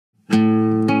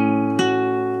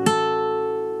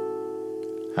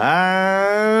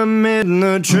I'm hitting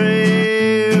the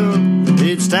trail.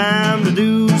 It's time to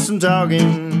do some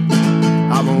talking.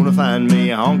 I'm gonna find me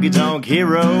a honky-tonk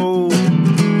hero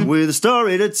with a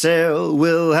story to tell.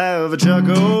 We'll have a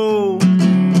chuckle.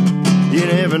 You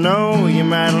never know, you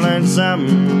might learn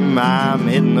something. I'm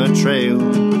hitting the trail.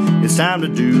 It's time to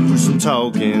do some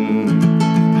talking.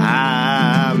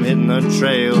 I'm hitting the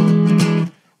trail.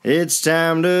 It's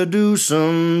time to do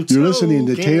some talking. You're listening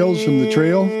to Tales from the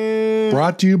Trail,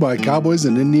 brought to you by Cowboys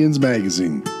and Indians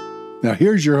Magazine. Now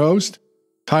here's your host,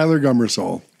 Tyler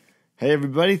Gummersall. Hey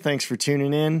everybody, thanks for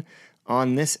tuning in.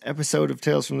 On this episode of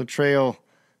Tales from the Trail,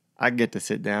 I get to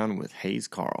sit down with Hayes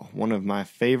Carll, one of my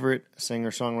favorite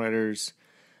singer-songwriters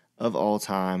of all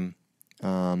time.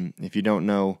 If you don't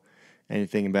know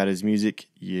anything about his music,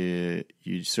 you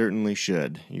certainly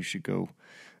should. You should go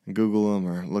Google him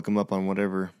or look him up on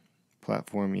whatever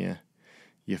platform you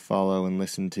follow and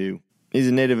listen to. He's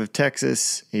a native of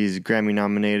Texas. He's a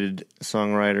Grammy-nominated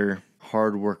songwriter,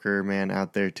 hard worker, man,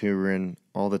 out there touring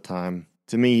all the time.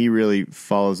 To me, he really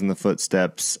follows in the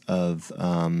footsteps of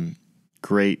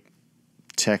great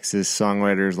Texas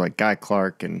songwriters like Guy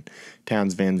Clark and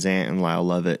Townes Van Zandt and Lyle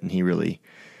Lovett, and he really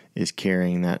is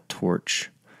carrying that torch.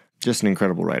 Just an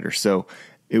incredible writer. So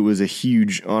it was a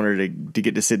huge honor to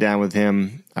get to sit down with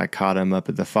him. I caught him up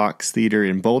at the Fox Theater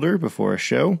in Boulder before a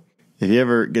show. If you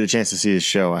ever get a chance to see his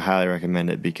show, I highly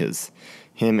recommend it because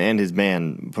him and his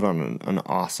band put on an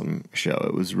awesome show.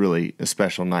 It was really a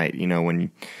special night, you know,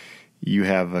 when you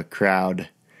have a crowd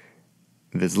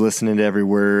that's listening to every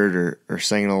word or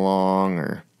singing along,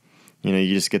 or, you know,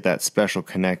 you just get that special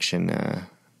connection.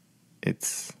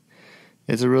 It's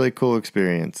a really cool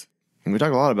experience. And we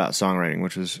talk a lot about songwriting,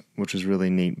 which was really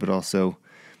neat, but also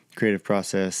creative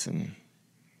process and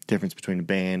difference between a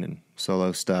band and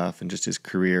solo stuff and just his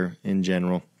career in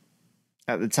general.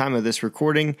 At the time of this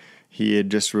recording, he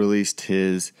had just released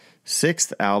his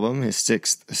sixth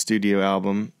studio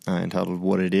album entitled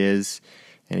What It Is,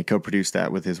 and he co-produced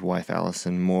that with his wife,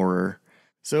 Allison Moorer.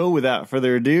 So without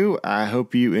further ado, I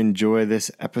hope you enjoy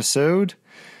this episode.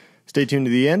 Stay tuned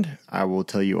to the end. I will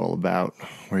tell you all about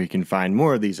where you can find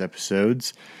more of these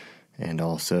episodes and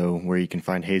also where you can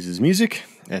find Hayes' music,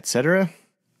 etc.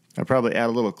 I'll probably add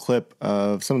a little clip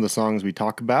of some of the songs we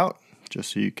talk about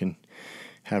just so you can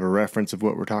have a reference of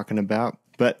what we're talking about.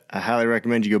 But I highly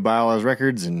recommend you go buy all his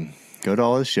records and go to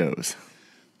all his shows.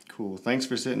 Cool. Thanks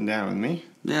for sitting down with me.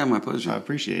 Yeah, my pleasure. I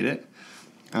appreciate it.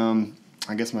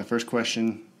 I guess my first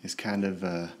question is kind of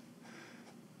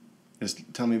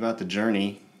just tell me about the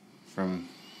journey from,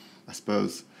 I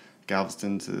suppose,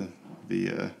 Galveston to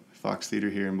the Fox Theater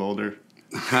here in Boulder.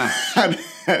 Well,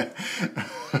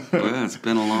 it's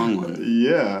been a long one.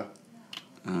 Yeah.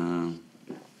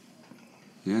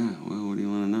 Yeah, well, what do you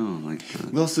want to know?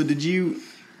 Well, so did you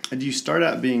start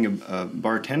out being a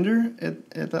bartender at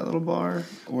that little bar,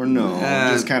 or no,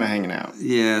 just kind of hanging out?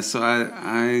 Yeah, so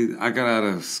I got out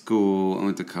of school. I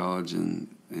went to college in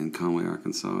Conway,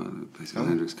 Arkansas, at a place called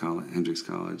Hendrix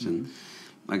College, and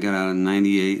I got out in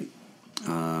 '98.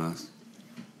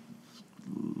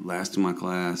 Last in my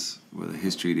class with a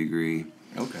history degree.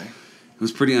 Okay. It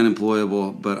was pretty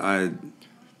unemployable, but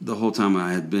the whole time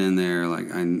I had been there,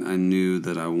 I knew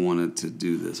that I wanted to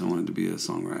do this. I wanted to be a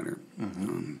songwriter,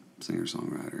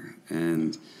 singer-songwriter.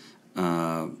 And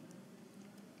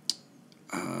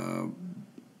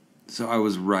so I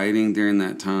was writing during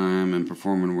that time and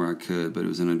performing where I could, but it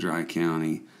was in a dry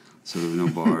county, so there were no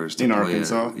bars to in play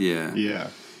Arkansas? At. Yeah. Yeah.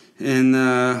 And,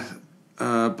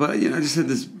 but, you know, I just had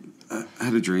this, I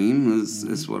had a dream. This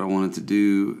is what I wanted to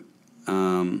do.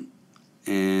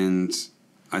 And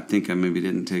I think I maybe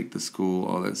didn't take the school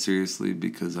all that seriously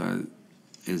because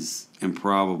as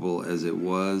improbable as it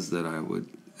was that I would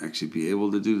actually be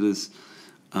able to do this,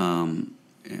 in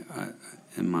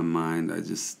my mind,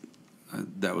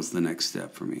 that was the next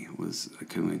step for me. Was I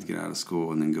couldn't wait to get out of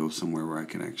school and then go somewhere where I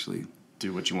could actually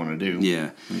do what you want to do.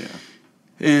 Yeah. Yeah.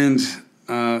 And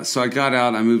so I got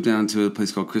out. I moved down to a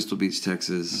place called Crystal Beach,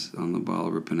 Texas, on the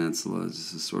Bolivar Peninsula. It's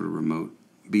just a sort of remote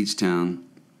beach town.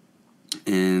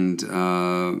 And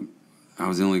I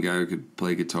was the only guy who could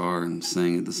play guitar and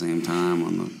sing at the same time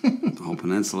on the whole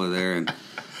peninsula there. And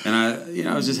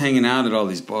I was just hanging out at all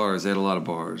these bars. They had a lot of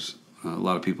bars, a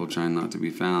lot of people trying not to be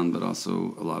found, but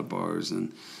also a lot of bars.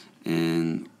 And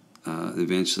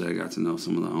eventually I got to know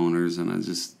some of the owners, and I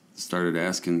just started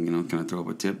asking, can I throw up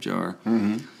a tip jar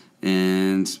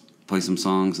and play some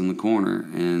songs in the corner?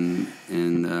 And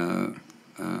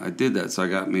I did that. So I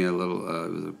got me a little,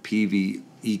 it was a PV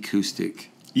acoustic.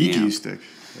 Acoustic.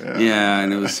 Yeah,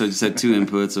 and it was so just had two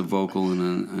inputs, a vocal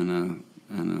and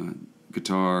a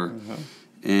guitar,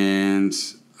 and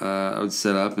I would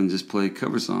set up and just play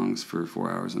cover songs for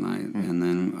 4 hours a night. And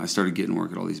then I started getting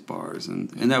work at all these bars. And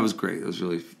that was great. It was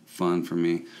really fun for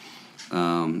me.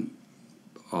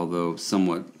 Although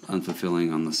somewhat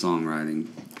unfulfilling on the songwriting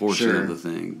portion of the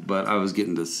thing. But I was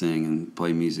getting to sing and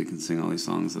play music and sing all these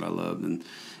songs that I loved and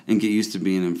get used to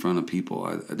being in front of people.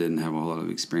 I didn't have a whole lot of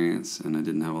experience, and I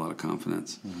didn't have a lot of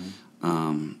confidence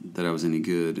that I was any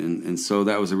good. And so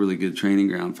that was a really good training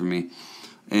ground for me.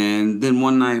 And then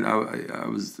one night I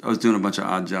was doing a bunch of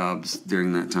odd jobs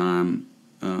during that time,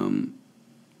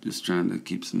 just trying to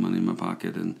keep some money in my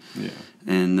pocket. And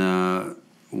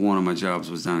one of my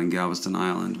jobs was down in Galveston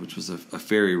Island, which was a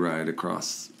ferry ride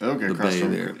across the bay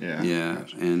there. Yeah.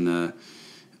 Gotcha. And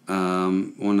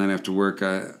one night after work,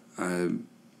 I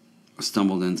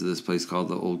stumbled into this place called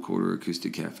the Old Quarter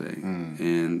Acoustic Cafe,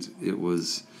 and it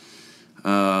was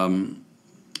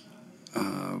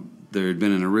there had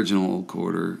been an original Old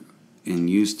Quarter in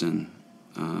Houston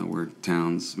where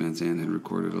Townes Van Zandt had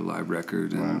recorded a live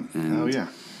record, and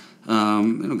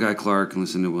Guy Clark and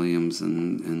Lucinda Williams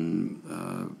and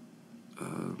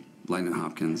Lightning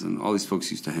Hopkins and all these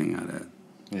folks used to hang out at.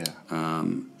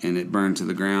 And it burned to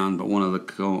the ground, but one of the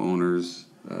co-owners,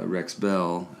 Rex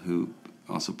Bell, who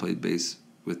also played bass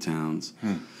with Townes,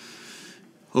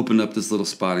 opened up this little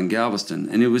spot in Galveston,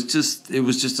 and it was just a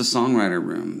songwriter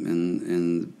room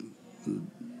in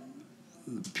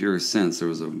the purest sense. There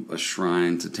was a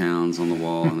shrine to Townes on the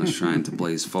wall and a shrine to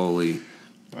Blaze Foley,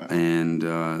 and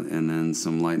then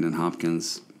some Lightning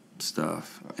Hopkins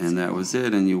stuff, and that was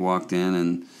it. And you walked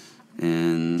in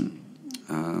and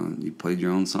you played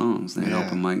your own songs. They had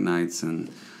open mic nights, and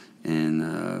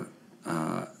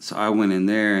so I went in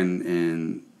there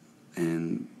and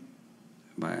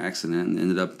by accident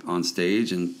ended up on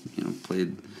stage and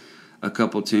played a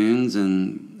couple tunes,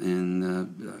 and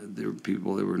there were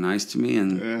people that were nice to me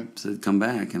and said come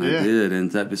back, and I did,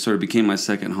 and that sort of became my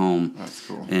second home. That's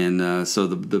cool. And so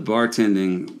the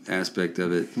bartending aspect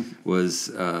of it was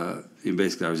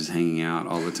basically I was just hanging out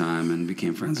all the time and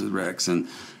became friends with Rex, and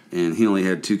he only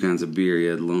had two kinds of beer. He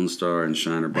had Lone Star and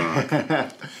Shiner Bock.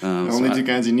 Only two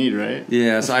kinds you need, right?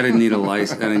 Yeah, so I didn't need a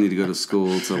license. I didn't need to go to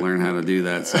school to learn how to do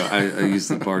that. So I used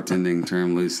the bartending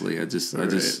term loosely. I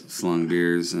just slung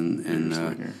beers and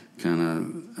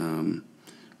kind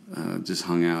of just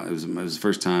hung out. It was the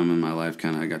first time in my life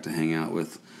I got to hang out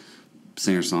with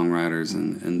singer-songwriters,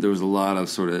 and there was a lot of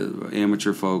sort of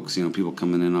amateur folks, people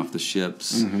coming in off the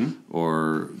ships,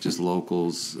 or just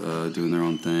locals doing their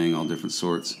own thing, all different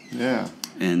sorts. Yeah.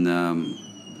 And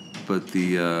but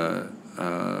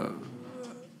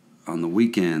on the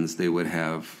weekends they would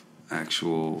have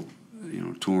actual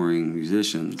touring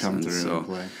musicians come through and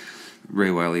play.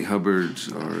 Ray Wiley Hubbard,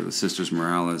 or the Sisters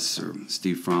Morales, or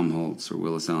Steve Fromholtz, or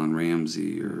Willis Allen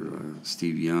Ramsey, or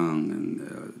Steve Young,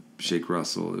 and Shake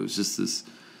Russell. It was just this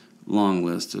long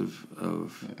list of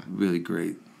really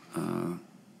great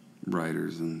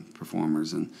writers and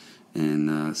performers, and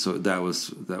so that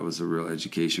was a real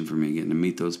education for me, getting to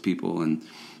meet those people, and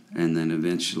then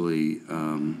eventually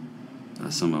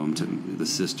some of them the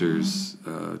sisters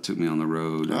took me on the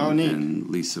road, and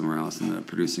Lisa Morales ended up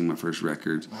producing my first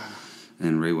record. Wow.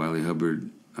 And Ray Wiley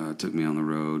Hubbard took me on the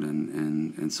road,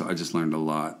 and so I just learned a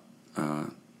lot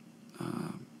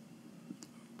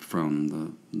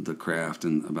from the craft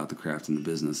and about the craft and the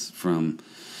business from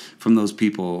those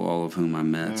people, all of whom I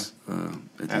met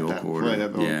at the Old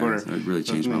Quarter. So it really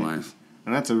changed my life.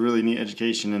 And that's a really neat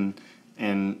education,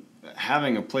 and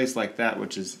having a place like that,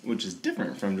 which is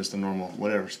different from just a normal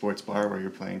whatever sports bar where you're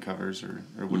playing covers or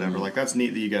whatever. Like, that's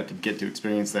neat that you got to get to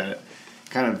experience that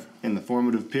kind of in the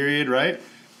formative period, right?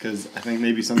 Because I think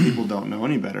maybe some people don't know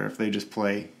any better if they just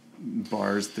play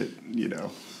bars that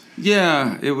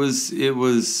Yeah, it was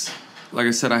like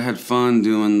I said, I had fun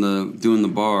doing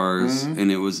the bars, and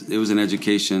it was an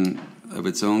education of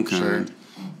its own kind.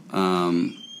 Sure.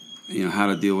 How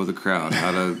to deal with a crowd,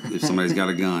 if somebody's got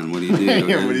a gun, what do you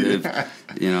do?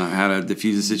 How to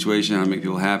diffuse a situation, how to make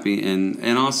people happy,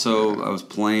 and also I was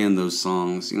playing those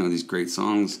songs, these great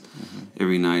songs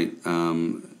every night,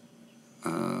 and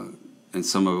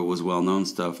some of it was well-known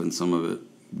stuff, and some of it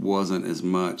wasn't as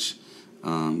much.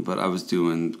 But I was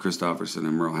doing Christopherson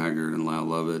and Merle Haggard and Lyle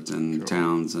Lovett and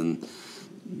Townes and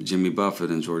Jimmy Buffett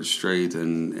and George Strait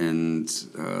and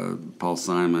Paul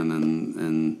Simon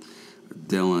and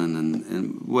Dylan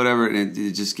and whatever. And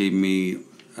it just gave me,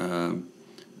 I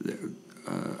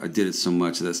did it so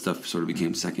much that stuff sort of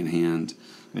became secondhand.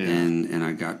 Yeah. And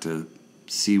I got to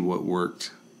see what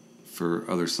worked for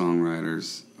other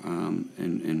songwriters,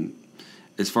 and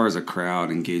as far as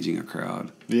engaging a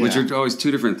crowd, which are always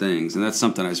two different things. And that's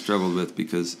something I struggled with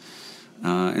because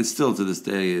And still to this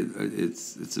day,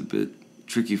 it's a bit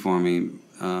tricky for me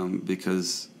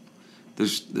because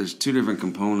there's two different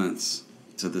components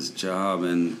to this job,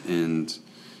 and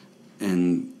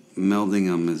melding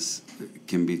them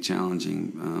can be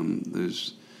challenging.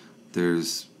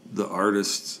 There's the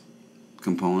artist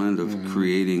component of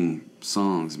creating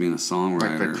songs, being a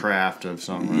songwriter, like the craft of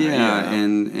songwriting. Yeah,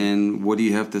 and what do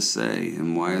you have to say,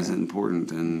 and why is it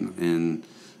important, and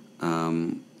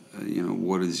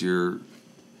what is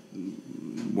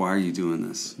why are you doing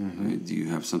this? Do you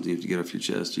have something you have to get off your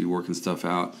chest? Are you working stuff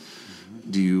out?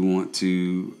 Do you want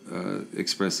to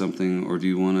express something, or do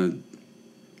you want to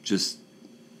just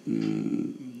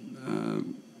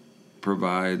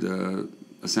provide a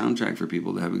soundtrack for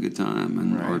people to have a good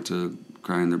time or to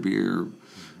cry in their beer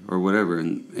or whatever?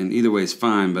 And either way is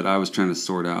fine, but I was trying to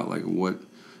sort out like what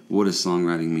does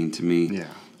songwriting mean to me? Yeah.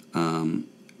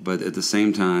 But at the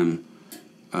same time,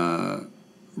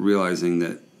 realizing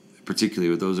that particularly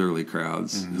with those early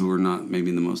crowds who were not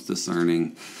maybe the most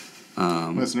discerning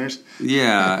listeners.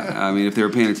 Yeah, I mean, if they were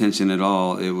paying attention at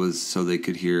all, it was so they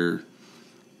could hear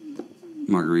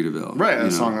Margaritaville, right?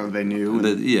 A song that they knew, heard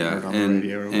on the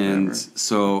radio or and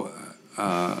so,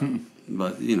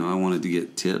 but I wanted to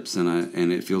get tips, and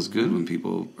it feels good when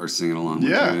people are singing along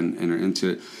with you and are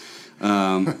into it.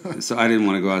 So I didn't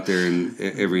want to go out there and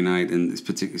every night, and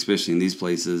especially in these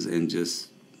places, and just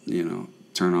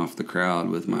turn off the crowd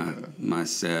with my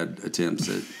sad attempts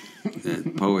at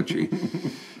poetry.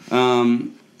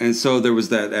 And so there was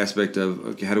that aspect of,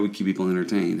 okay, how do we keep people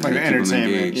entertained? How do we keep them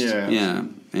engaged? Yeah.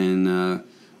 And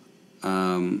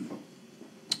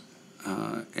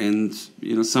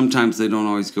sometimes they don't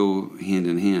always go hand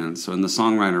in hand. So in the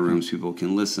songwriter rooms, people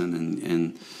can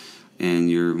listen, and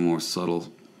your more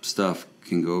subtle stuff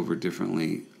can go over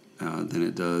differently than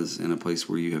it does in a place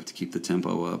where you have to keep the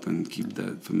tempo up and keep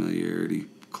that familiarity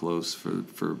close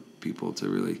for people to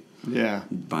really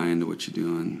buy into what you're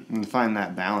doing and find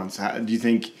that balance. Do you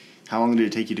think? How long did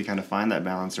it take you to kind of find that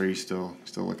balance? Or are you still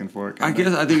looking for it? I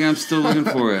think I'm still looking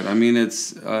for it. I mean,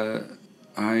 it's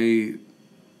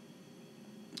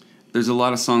there's a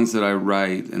lot of songs that I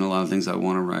write and a lot of things I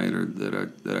want to write or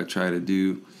that I try to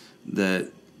do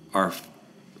that are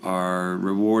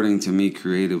rewarding to me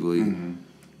creatively,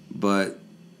 but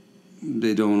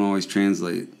they don't always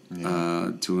translate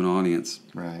to an audience,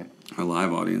 right? A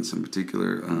live audience in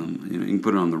particular. You can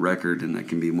put it on the record, and that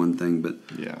can be one thing, but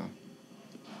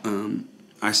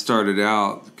I started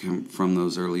out from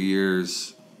those early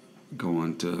years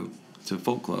going to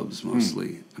folk clubs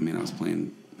mostly. I mean, I was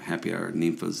playing happy hour at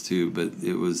Ninfa's too, but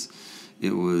it was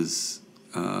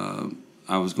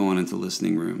I was going into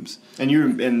listening rooms.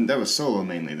 And that was solo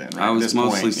mainly then, right? I was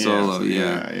mostly solo,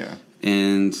 yeah.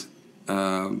 And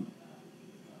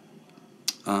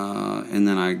and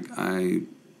then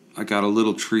I got a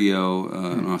little trio,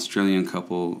 an Australian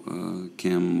couple,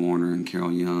 Kim Warner and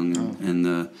Carol Young,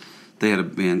 and they had a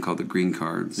band called the Green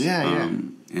Cards.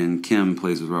 And Kim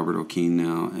plays with Robert O'Keefe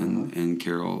now, and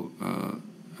Carol,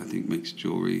 I think, makes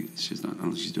jewelry. I don't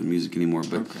know if she's doing music anymore,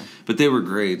 but they were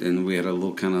great, and we had a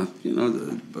little kind of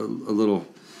a little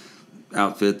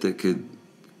outfit that could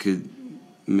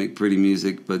make pretty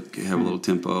music, but have a little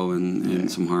tempo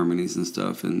and some harmonies and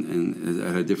stuff, and it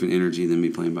had a different energy than me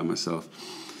playing by myself.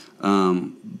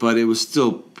 But it was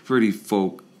still pretty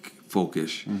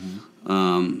folkish.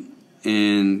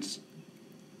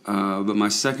 But my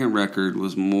second record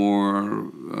was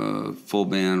more full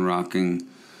band rocking,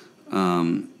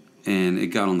 and it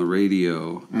got on the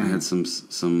radio. I had some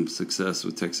success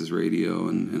with Texas radio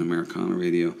and Americana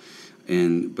radio,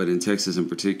 but in Texas in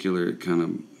particular, it kind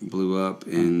of blew up,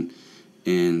 and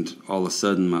all of a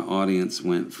sudden my audience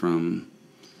went from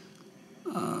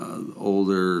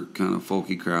older kind of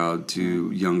folky crowd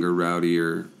to younger,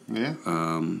 rowdier,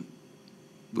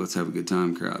 let's have a good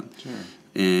time crowd. Sure.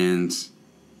 And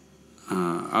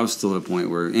I was still at a point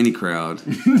where any crowd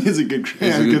is a good crowd.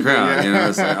 It's a good crowd.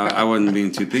 It's like, I wasn't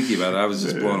being too picky about it. I was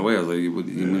just blown away. I was like, what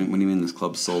do you mean this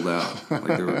club sold out?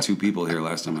 Like, there were 2 people here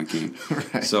last time I came.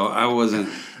 Right. So I wasn't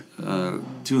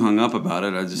too hung up about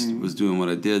it. I just was doing what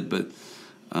I did. But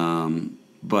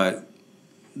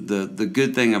the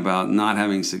good thing about not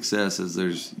having success is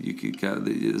there's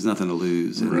nothing to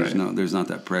lose, and there's not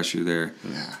that pressure there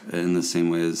in the same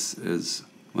way as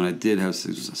when I did have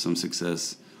some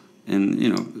success,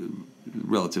 and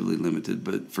relatively limited,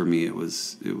 but for me it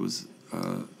was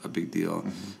a big deal.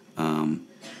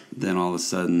 Then all of a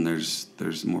sudden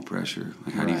there's more pressure.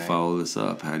 Like, how do you follow this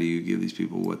up? How do you give these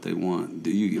people what they want?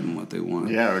 Do you give them what they want?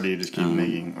 Or do you just keep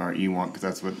making art you want because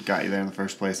that's what got you there in the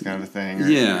first place, kind of a thing?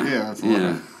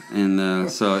 And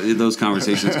so those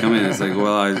conversations come in. It's like,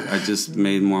 well, I just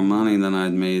made more money than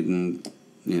I'd made in,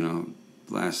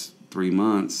 last 3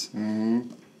 months.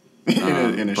 Mm-hmm.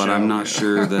 But I'm not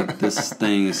sure that this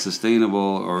thing is sustainable,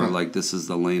 or like this is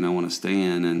the lane I want to stay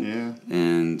in.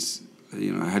 And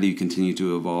how do you continue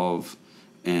to evolve,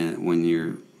 and when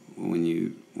you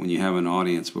have an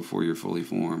audience before you're fully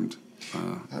formed?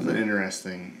 That's an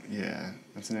interesting,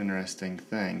 that's an interesting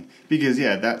thing, because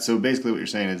so basically what you're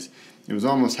saying is it was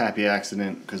almost happy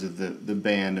accident because of the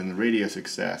band and the radio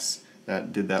success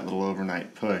that did that little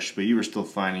overnight push, but you were still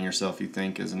finding yourself, you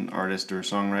think, as an artist or a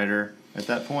songwriter at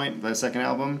that point, that second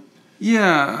album?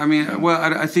 Yeah, I mean,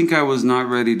 I think I was not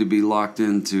ready to be locked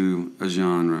into a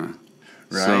genre.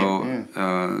 Right. So,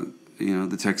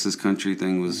 the Texas country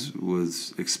thing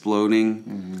was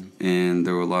exploding, and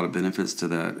there were a lot of benefits to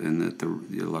that, and that there were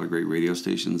a lot of great radio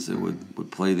stations that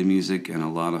would play the music, and a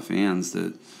lot of fans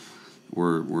that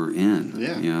were in.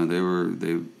 Yeah.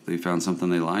 They found something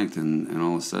they liked, and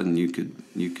all of a sudden you could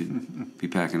be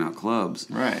packing out clubs.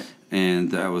 Right.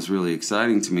 And that was really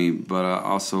exciting to me, but I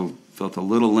also felt a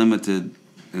little limited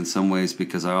in some ways,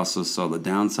 because I also saw the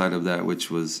downside of that, which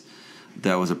was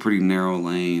that was a pretty narrow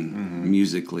lane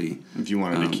musically. If you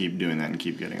wanted to keep doing that and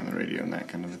keep getting on the radio and that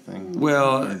kind of a thing.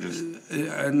 Well,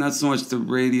 not so much the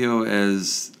radio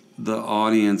as the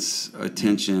audience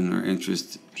attention or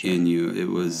interest in you.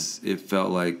 It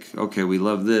felt like, okay, we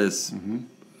love this,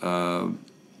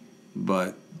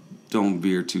 but don't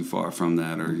veer too far from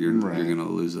that, or you're going to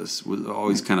lose us. It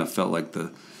always kind of felt like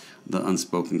the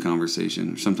unspoken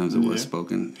conversation. Sometimes it was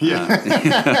spoken.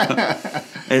 Yeah.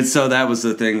 And so that was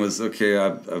the thing, was, okay,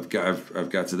 I've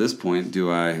got to this point. Do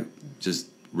I just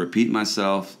repeat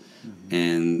myself,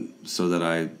 and so that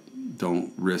I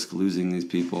don't risk losing these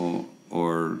people,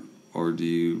 or do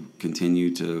you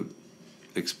continue to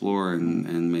explore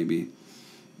and maybe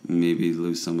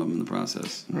lose some of them in the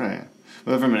process? Right.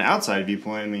 Well, from an outside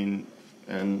viewpoint, I mean,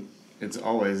 and it's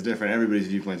always different. Everybody's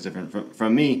viewpoint is different.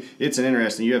 From me,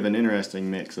 you have an interesting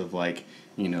mix of, like,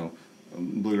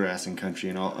 bluegrass and country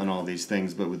and all these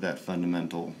things, but with that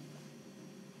fundamental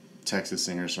Texas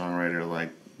singer-songwriter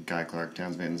like Guy Clark,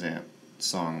 Townes Van Zandt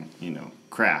song,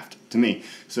 craft to me.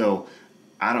 So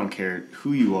I don't care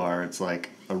who you are. It's like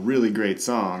a really great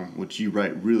song, which you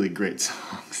write really great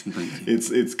songs.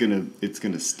 It's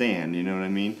gonna stand. You know what I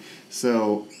mean?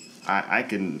 So I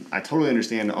totally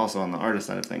understand also on the artist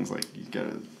side of things, like you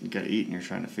gotta eat, and you're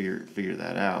trying to figure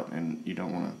that out, and you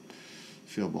don't want to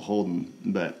feel beholden.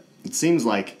 But it seems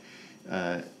like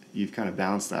you've kind of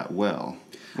balanced that well,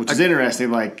 which is interesting.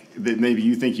 Like, that maybe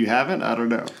you think you haven't. I don't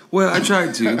know. Well, I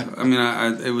tried to. I mean,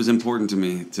 it was important to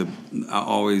me to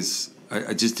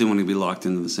I just didn't want to be locked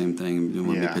into the same thing and didn't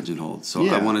want to be pigeonholed. So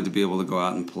I wanted to be able to go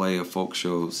out and play a folk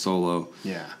show solo,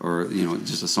 or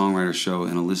just a songwriter show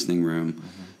in a listening room,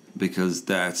 because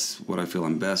that's what I feel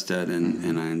I'm best at,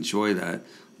 and I enjoy that.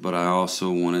 But I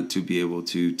also wanted to be able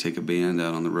to take a band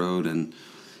out on the road and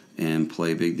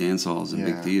play big dance halls and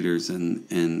big theaters,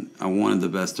 and I wanted the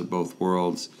best of both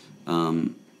worlds.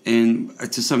 And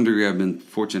to some degree, I've been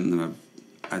fortunate that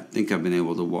I think I've been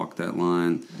able to walk that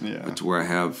line to where I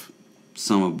have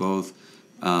some of both.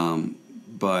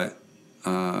 But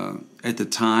at the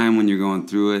time when you're going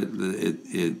through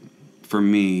it for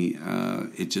me,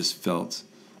 it just felt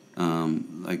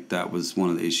like that was one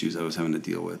of the issues I was having to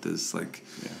deal with.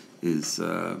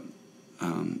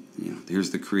 Here's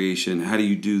the creation. How do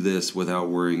you do this without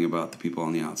worrying about the people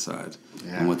on the outside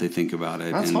and what they think about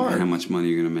it, and how much money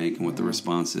you're going to make, and what the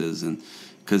response is? And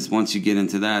because once you get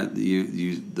into that,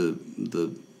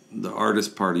 the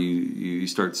artist part of you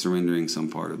start surrendering some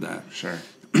part of that. Sure.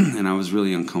 And I was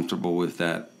really uncomfortable with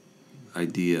that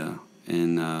idea,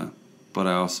 and but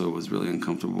I also was really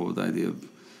uncomfortable with the idea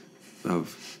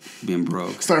of being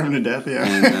broke, starving to death.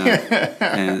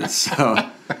 And so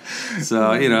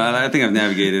I think I've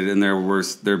navigated, and there are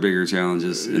bigger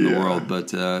challenges in the world,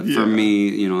 but for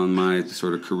me, on my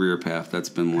sort of career path, that's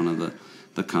been one of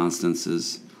the constants,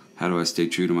 is how do I stay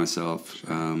true to myself,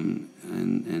 and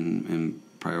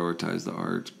prioritize the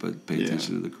art, but pay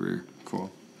attention to the career. Cool.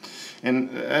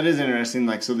 And that is interesting.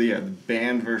 Like, so the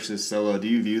band versus solo, do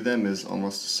you view them as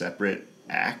almost separate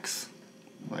acts?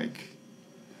 Like,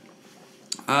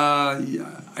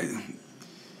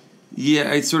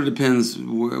 it sort of depends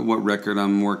what record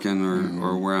I'm working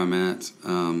or where I'm at.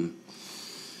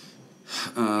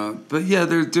 But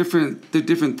they're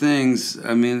different things.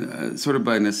 I mean, sort of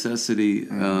by necessity.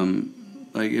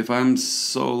 Like, if I'm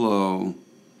solo,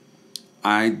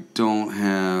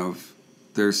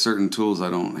 there's certain tools I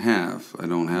don't have. I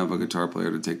don't have a guitar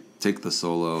player to take the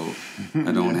solo.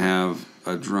 I don't have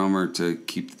a drummer to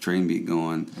keep the train beat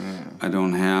going. I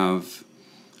don't have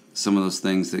some of those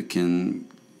things that can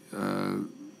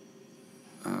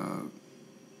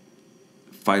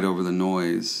fight over the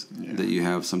noise that you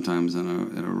have sometimes in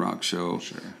a rock show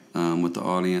with the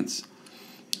audience.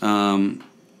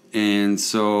 And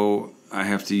so I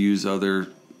have to use other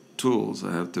tools.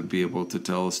 I have to be able to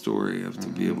tell a story. I have to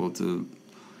be able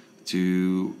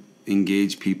to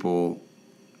engage people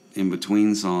in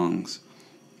between songs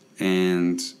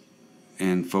and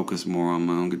focus more on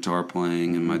my own guitar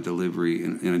playing and my delivery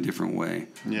in a different way.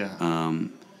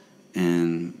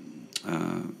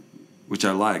 Which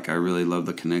I like. I really love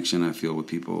the connection I feel with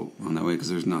people on that way, because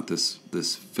there's not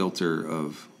this filter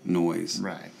of noise.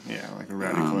 Right. Yeah, like a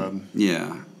rowdy club.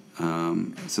 Yeah.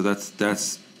 So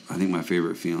that's I think my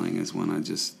favorite feeling is when I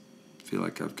just feel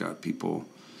like I've got people,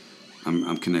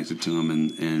 I'm connected to them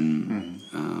and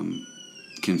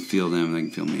can feel them, they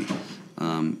can feel me.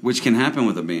 Which can happen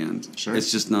with a band. Sure.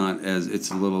 It's just not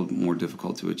it's a little more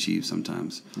difficult to achieve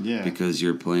sometimes. Yeah. Because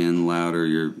you're playing louder,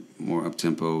 you're more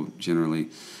up-tempo generally.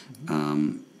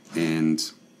 And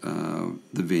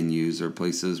the venues are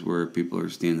places where people are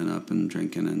standing up and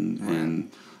drinking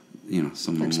and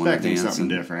someone want to expecting dance. Something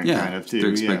different, yeah, kind of, too.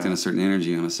 They're expecting a certain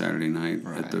energy on a Saturday night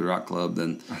at the rock club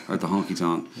or at the honky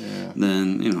tonk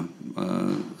than,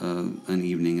 an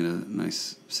evening at a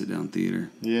nice sit-down theater.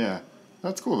 Yeah.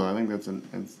 That's cool, though. I think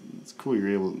it's cool you're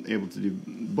able to do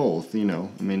both, I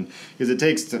mean, because it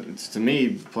takes, to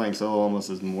me, playing solo almost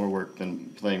is more work than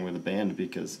playing with a band,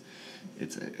 because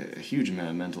it's a huge amount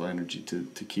of mental energy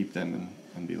to keep them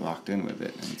and be locked in with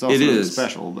it. And it's also really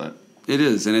special, but... It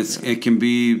is, and it can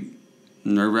be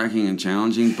nerve-wracking and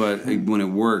challenging, but when it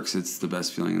works, it's the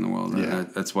best feeling in the world. Yeah.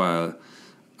 That's why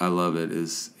I love it,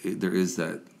 there is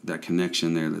that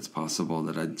connection there that's possible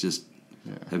that I just...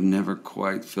 have never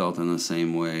quite felt in the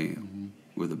same way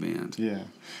with a band. Yeah.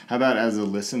 How about as a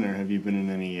listener? Have you been in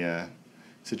any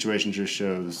situations or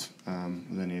shows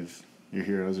with any of your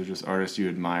heroes or just artists you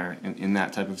admire in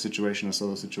that type of situation, a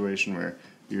solo situation where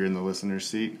you're in the listener's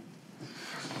seat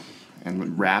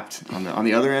and wrapped on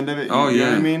the other end of it? Oh, you yeah.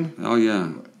 know what I mean? Oh,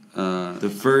 yeah.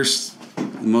 The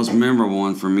most memorable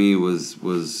one for me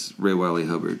was Ray Wiley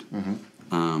Hubbard.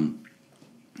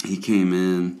 He came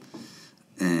in,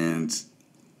 and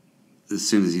as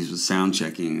soon as he was sound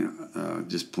checking,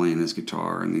 just playing his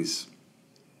guitar and these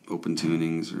open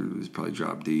tunings, or it was probably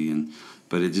drop D,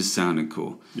 but it just sounded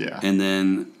cool. Yeah. And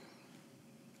then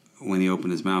when he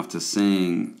opened his mouth to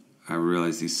sing, I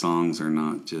realized these songs are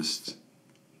not just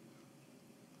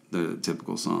the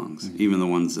typical songs, even the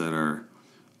ones that are,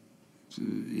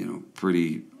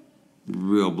 pretty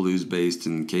real blues based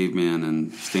and caveman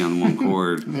and stay on one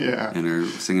chord and are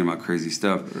singing about crazy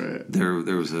stuff. Right.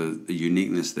 There was a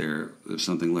uniqueness there. There's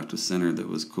something left of center that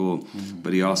was cool.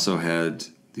 But he also had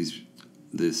this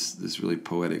really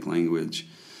poetic language,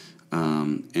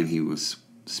 and he was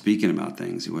speaking about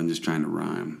things. He wasn't just trying to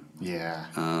rhyme. Yeah.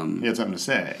 He had something to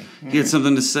say. He had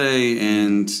something to say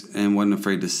and wasn't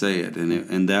afraid to say it,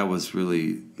 and that was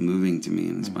really moving to me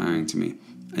and inspiring to me.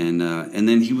 And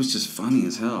then he was just funny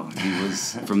as hell. He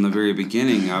was, from the very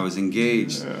beginning, I was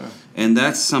engaged. Yeah. And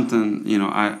that's something,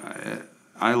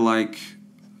 I like,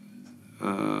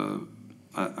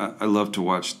 I love to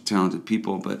watch talented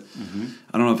people, but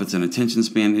I don't know if it's an attention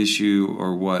span issue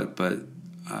or what, but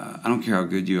I don't care how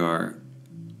good you are.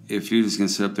 If you're just going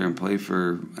to sit up there and play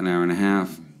for an hour and a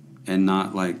half and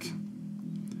not, connect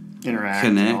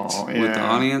with the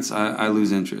audience, I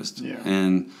lose interest. Yeah.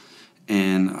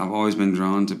 And I've always been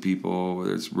drawn to people,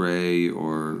 whether it's Ray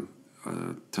or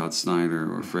Todd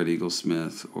Snyder or Fred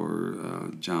Eaglesmith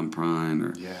or John Prine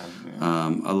or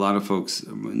a lot of folks,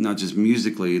 not just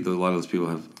musically, though a lot of those people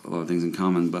have a lot of things in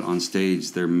common, but on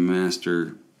stage they're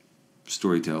master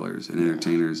storytellers and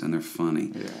entertainers, and they're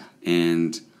funny. Yeah.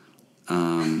 And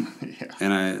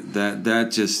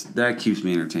that keeps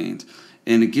me entertained,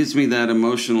 and it gives me that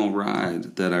emotional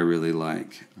ride that I really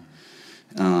like.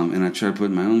 And I try to put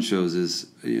in my own shows is,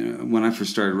 when I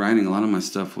first started writing, a lot of my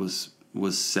stuff was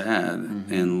sad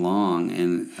and long,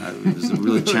 and it was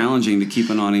really challenging to keep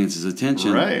an audience's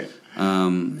attention. Right.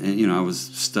 And I was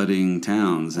studying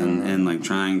Townes and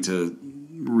trying to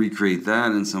recreate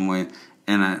that in some way.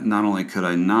 And not only could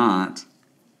I not,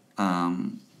 I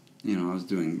was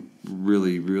doing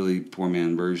really, really poor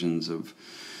man versions of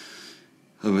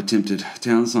attempted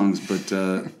Townes songs, but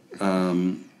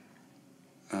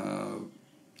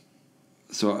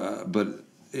so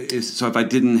if I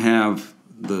didn't have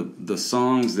the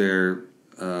songs there,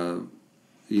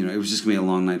 it was just gonna be a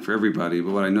long night for everybody.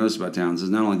 But what I noticed about Townes is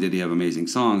not only did he have amazing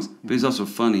songs, but he's also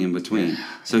funny in between.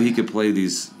 So he could play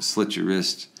these slit your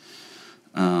wrist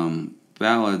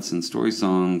ballads and story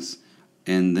songs,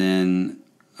 and then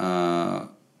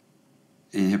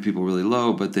and have people really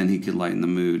low, but then he could lighten the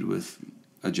mood with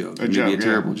a joke. Maybe a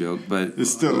terrible joke, but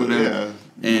it's still whatever.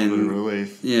 And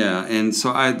relief. Yeah, and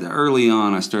so early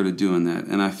on I started doing that,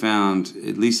 and I found,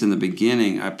 at least in the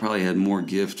beginning, I probably had more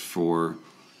gift for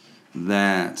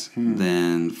that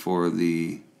than for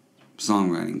the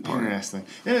songwriting part. Interesting.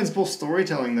 And it's both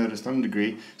storytelling, though, to some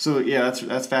degree. So, yeah,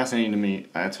 that's fascinating to me.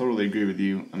 I totally agree with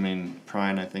you. I mean,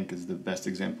 Prine, I think, is the best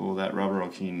example of that. Robert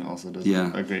O'Keefe also does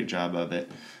a great job of it.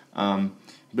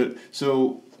 But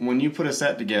so when you put a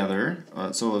set together,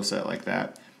 a solo set like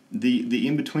that, the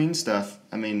in-between stuff,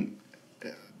 I mean,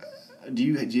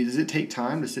 does it take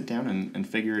time to sit down and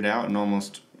figure it out and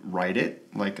almost write it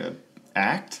like a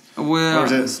act? Well, or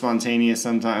is it spontaneous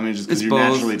sometimes? I mean, just because you're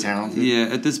both. Naturally talented. Yeah,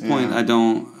 at this point, I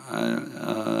don't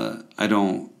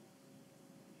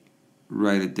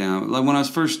write it down. Like when I was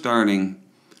first starting,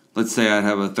 let's say I'd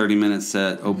have a 30-minute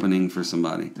set opening for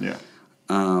somebody. Yeah.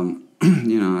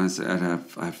 I'd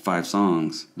have 5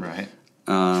 songs. Right.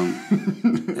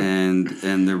 And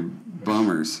they're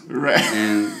bummers. Right.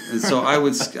 And so I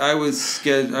would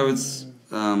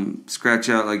scratch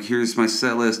out, like, here's my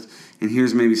set list, and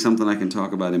here's maybe something I can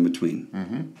talk about in between.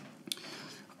 Mm-hmm.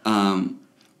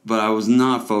 But I was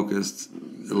not focused.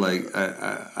 Like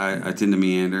I tend to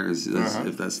meander,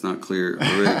 if that's not clear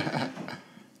already.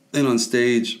 And on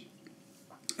stage,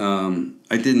 I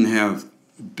didn't have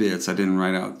bits. I didn't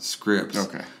write out scripts.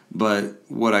 Okay. But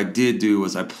what I did do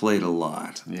was I played a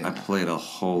lot. Yeah. I played a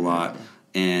whole lot.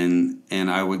 And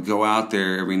I would go out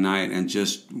there every night and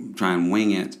just try and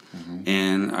wing it. Mm-hmm.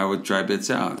 And I would try bits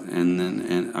out.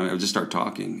 And I would just start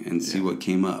talking and see what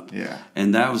came up. Yeah.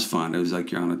 And that was fun. It was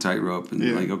like you're on a tightrope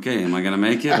and like, okay, am I going to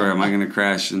make it or am I going to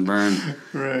crash and burn?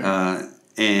 Right.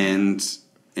 And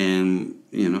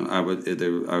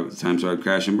there were times where I'd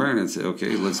crash and burn and say,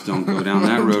 okay, let's don't go down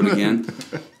that road again.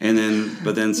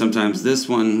 But then sometimes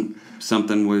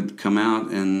something would come out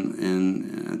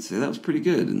and I'd say that was pretty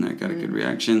good and I got a good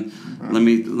reaction. Let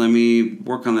me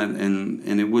work on that,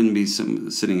 and it wouldn't be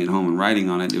sitting at home and writing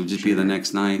on it. It would just be the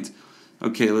next night.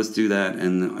 Okay, let's do that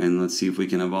and let's see if we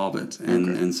can evolve it.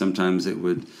 And sometimes it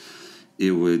would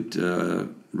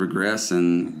regress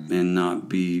and not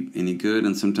be any good,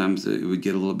 and sometimes it would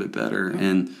get a little bit better.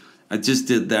 And I just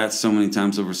did that so many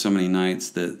times over so many nights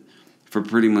that for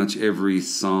pretty much every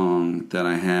song that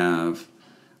I have,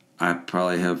 I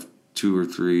probably have 2 or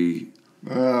 3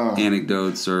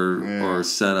 anecdotes or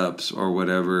setups or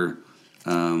whatever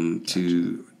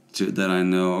to that I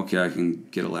know, okay, I can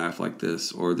get a laugh like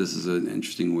this, or this is an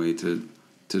interesting way to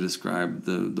describe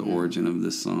the origin of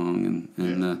this song,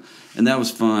 and that was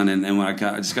fun, and when I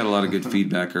just got a lot of good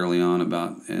feedback early on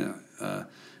about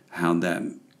how that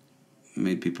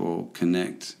made people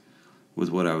connect with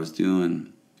what I was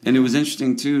doing, and it was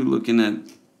interesting too looking at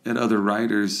other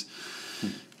writers.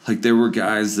 Like there were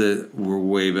guys that were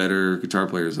way better guitar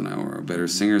players than I were, or better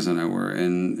singers than I were,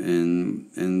 and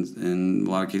in a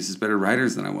lot of cases better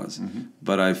writers than I was. Mm-hmm.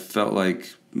 But I felt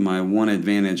like my one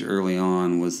advantage early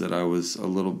on was that I was a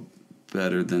little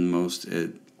better than most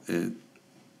at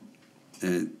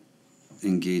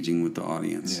engaging with the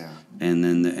audience. Yeah.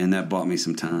 And that bought me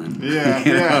some time.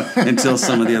 Yeah, until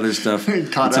some of the other stuff,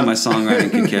 until my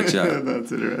songwriting could catch up.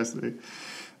 That's interesting.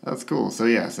 That's cool. So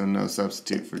no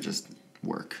substitute for just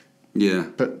work. Yeah.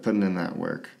 Putting in that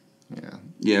work. Yeah.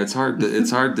 Yeah, it's hard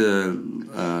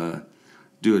to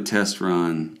do a test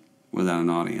run without an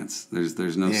audience.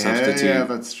 There's no substitute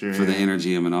that's true, for the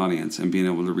energy of an audience and being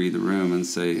able to read the room and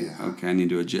say, okay, I need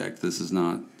to eject. This is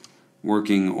not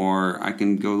working, or I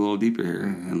can go a little deeper here.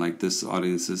 Mm-hmm. And like this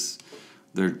audience is,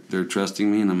 they're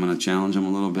trusting me, and I'm going to challenge them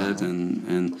a little bit.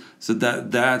 And so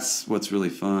that's what's really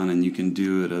fun, and you can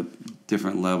do it at a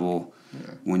different level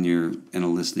when you're in a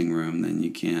listening room than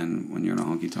you can when you're in a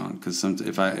honky tonk. Because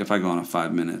if I go on a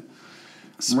 5-minute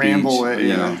speech, ramble,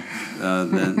 then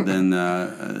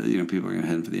people are going to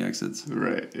head for the exits.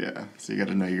 Right. Yeah. So you got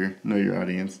to know your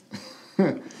audience.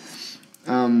 I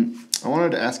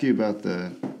wanted to ask you about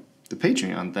the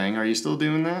Patreon thing. Are you still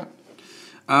doing that?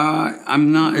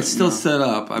 I'm not. It's still set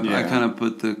up. I kind of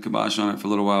put the kibosh on it for a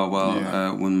little while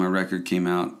when my record came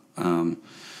out.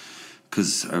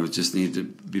 Because I would just need to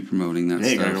be promoting that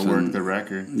stuff. You got to work the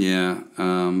record. Yeah,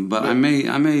 but I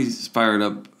may fire it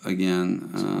up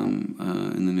again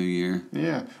in the new year.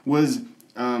 Yeah, was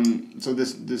so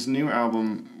this new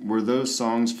album, were those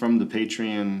songs from the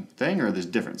Patreon thing, or are those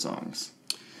different songs?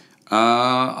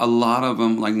 A lot of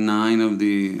them, like 9 of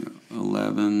the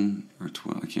 11 or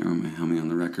 12. I can't remember how many on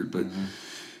the record, but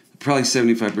probably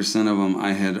 75% of them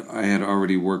I had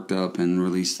already worked up and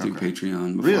released through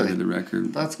Patreon before I did the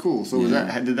record. That's cool. So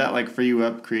did that like free you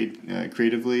up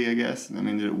creatively, I guess? I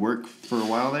mean, did it work for a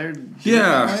while there?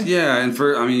 Yeah. And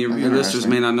your listeners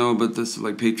may not know, but this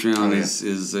like Patreon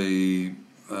is a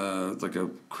like a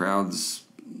crowds.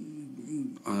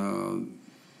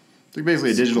 It's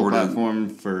basically a digital platform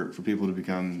for people to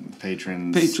become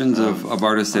patrons of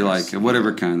artists they like, of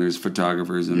whatever kind. There's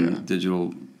photographers and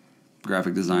digital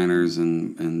graphic designers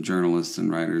and journalists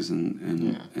and writers and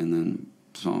then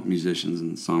musicians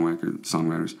and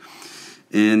songwriters.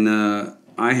 And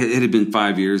it had been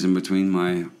 5 years in between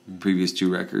my previous 2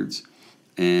 records,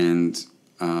 and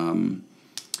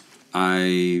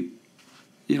I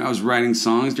was writing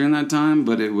songs during that time,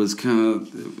 but it was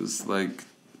like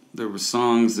there were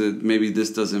songs that maybe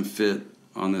this doesn't fit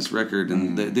on this record,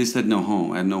 and they just had no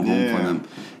home. I had no home for them,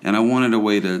 and I wanted a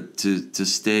way to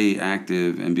stay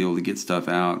active and be able to get stuff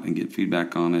out and get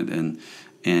feedback on it,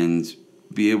 and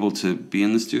be able to be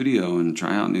in the studio and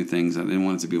try out new things. I didn't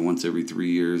want it to be once every 3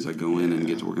 years I go in and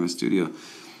get to work in the studio.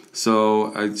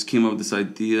 So I just came up with this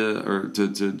idea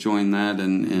to join that,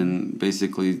 and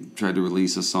basically tried to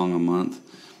release a song a month,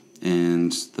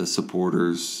 and the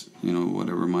supporters,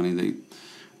 whatever money they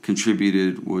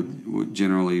contributed would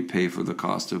generally pay for the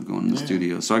cost of going to the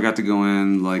studio. So I got to go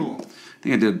in, cool. I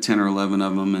think I did 10 or 11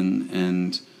 of them,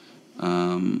 and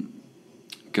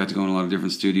got to go in a lot of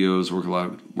different studios, work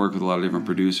with a lot of different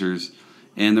producers,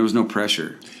 and there was no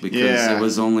pressure because it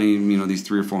was only these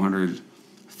 300 or 400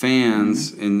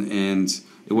 fans, and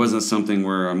it wasn't something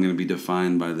where I'm going to be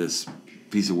defined by this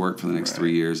piece of work for the next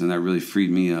 3 years, and that really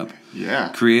freed me up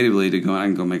creatively to go. I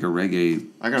can go make a reggae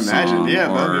I can imagine that'd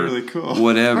be really cool.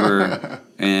 Whatever.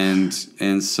 and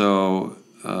so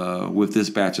with this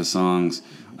batch of songs,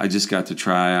 I just got to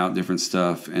try out different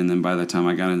stuff, and then by the time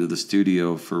I got into the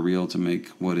studio for real to make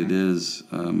what it is,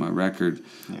 my record,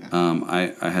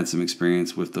 I had some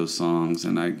experience with those songs,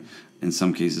 and in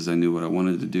some cases I knew what I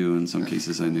wanted to do, in some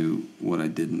cases I knew what I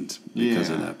didn't because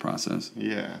of that process.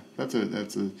 Yeah, that's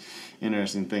a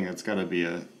interesting thing. It's got to be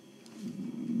a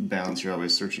balance you're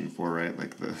always searching for, right?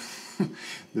 Like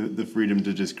the freedom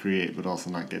to just create, but also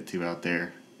not get too out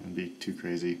there and be too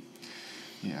crazy.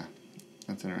 Yeah,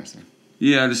 that's interesting.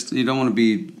 Yeah, just you don't want to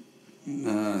be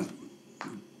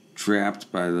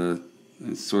trapped by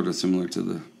it's sort of similar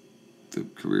to the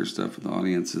career stuff with the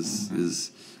audience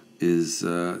is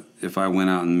if I went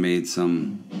out and made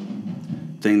some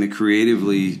thing that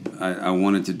creatively I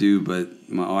wanted to do, but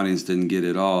my audience didn't get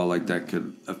it all, like that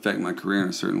could affect my career in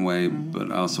a certain way,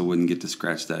 but I also wouldn't get to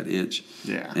scratch that itch.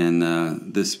 Yeah.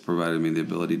 And this provided me the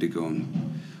ability to go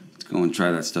and try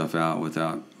that stuff out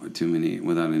without any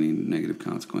negative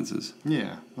consequences.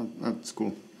 Yeah, that's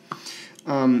cool.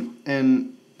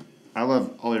 And I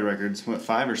love all your records. What,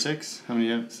 5 or 6? How many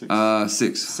do you have?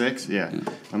 6. 6? Yeah.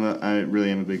 I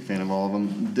really am a big fan of all of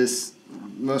them. This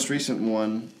most recent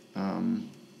one,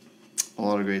 a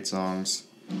lot of great songs.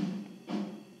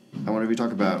 I wonder if you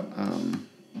talk about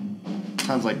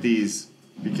times like these,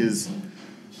 because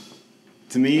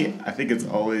to me, I think it's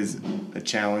always a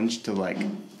challenge to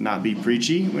not be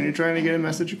preachy when you're trying to get a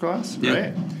message across,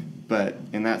 right? But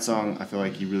in that song, I feel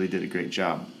like you really did a great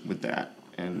job with that.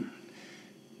 And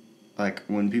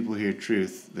when people hear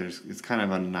truth, it's kind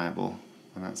of undeniable,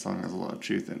 and that song has a lot of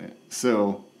truth in it.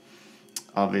 So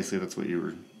obviously that's what you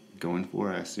were going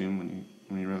for, I assume, when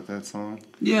you wrote that song.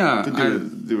 Yeah, to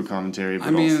do a commentary,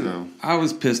 but also I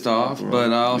was pissed off,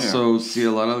 but I also see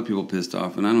a lot of other people pissed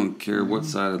off, and I don't care what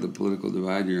side of the political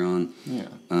divide you're on. Yeah.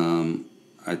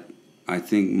 I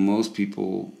think most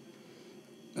people,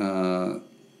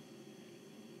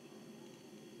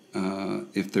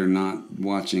 if they're not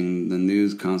watching the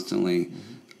news constantly,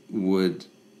 would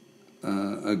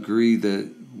agree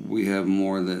that we have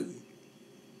more that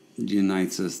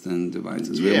unites us than divides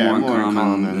us. We have more in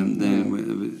common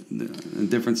than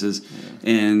differences.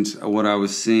 Yeah. And what I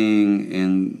was seeing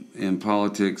in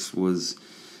politics was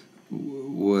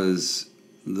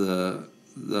the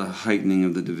heightening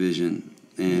of the division,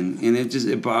 and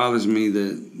it bothers me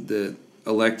that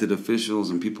elected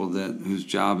officials and people whose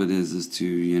job it is to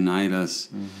unite us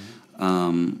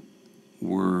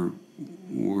were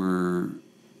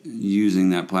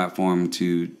using that platform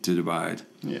to divide.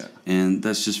 Yeah. And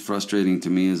that's just frustrating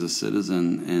to me as a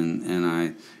citizen, and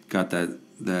I got that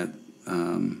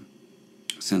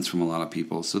sense from a lot of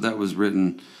people. So that was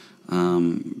written,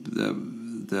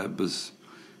 that was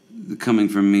coming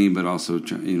from me, but also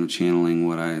channeling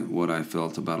what I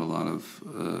felt about a lot of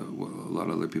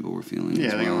other people were feeling. Yeah,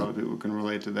 as I think well. a lot of people can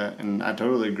relate to that, and I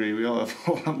totally agree. We all have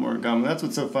a lot more in common. That's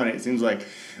what's so funny. It seems like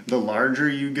the larger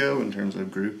you go in terms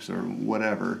of groups or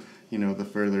whatever, the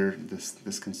further this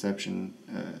misconception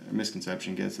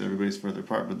gets. Everybody's further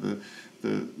apart, but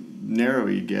the narrower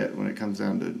you get when it comes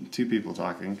down to two people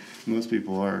talking, most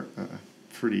people are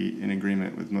pretty in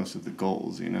agreement with most of the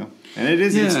goals, and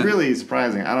it's really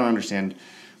surprising. I don't understand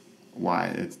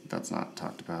why that's not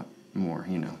talked about more,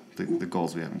 the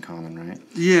goals we have in common, right?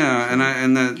 Yeah,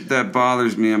 and that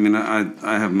bothers me. I mean,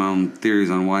 I have my own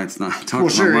theories on why it's not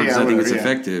talked about more, because I think it's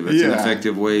effective. It's an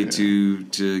effective way to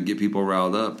get people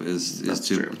riled up is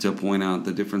to point out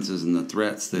the differences and the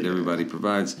threats that everybody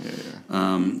provides.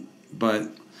 But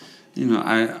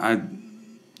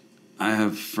I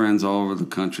have friends all over the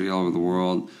country, all over the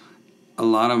world. A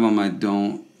lot of them I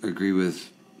don't agree with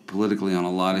politically on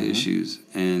a lot of issues,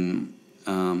 and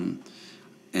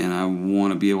I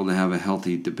want to be able to have a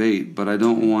healthy debate, but I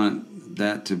don't want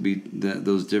that to be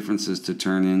those differences to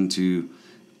turn into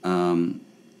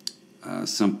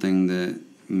something that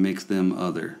makes them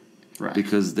other, right?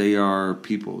 Because they are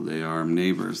people, they are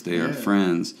neighbors, they are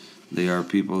friends. They are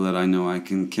people that I know I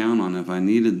can count on if I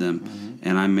needed them.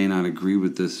 And I may not agree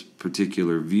with this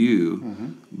particular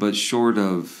view, but short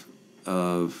of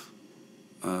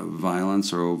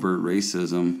violence or overt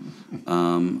racism,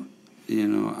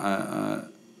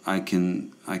 I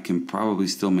can probably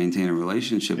still maintain a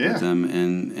relationship with them.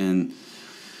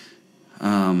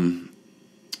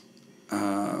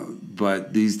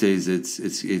 But these days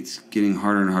it's getting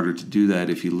harder and harder to do that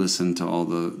if you listen to all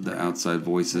the outside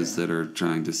voices that are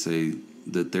trying to say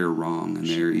that they're wrong and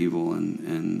they're evil, and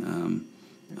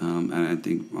I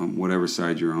think on whatever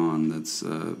side you're on, that's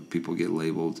people get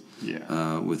labeled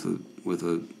with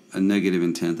a negative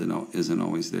intent that isn't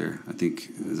always there. I think,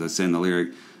 as I say in the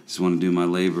lyric, just want to do my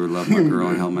labor, love my girl,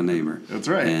 and help my neighbor. That's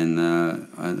right. And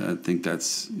I think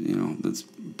that's that's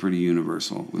pretty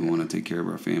universal. We want to take care of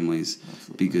our families,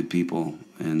 be good people,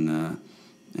 and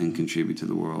contribute to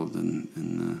the world.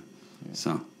 And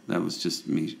so that was just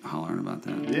me hollering about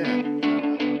that. Yeah.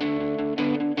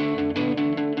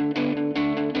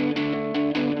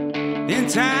 In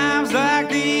times like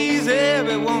these,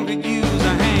 everyone could use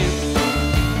a hand.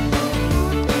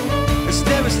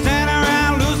 Instead of standing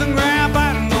around losing ground,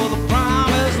 fighting for the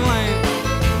promised land.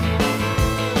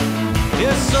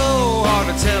 It's so hard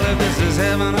to tell if this is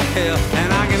heaven or hell,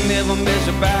 and I can never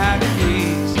measure by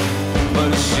degrees.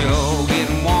 But it's sure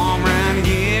getting warm around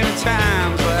here in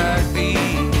times like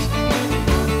these.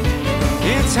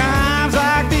 In times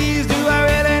like these, do I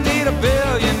really need a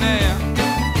billionaire?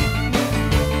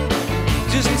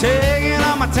 Just taking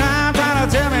all my time trying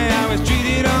to tell me I was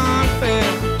treated unfair.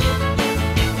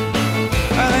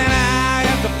 Well, then I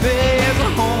have to pay as the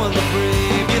home of the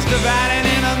brave. It's dividing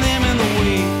into them and the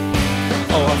weak.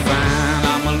 Oh, I find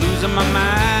I'm losing my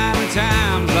mind in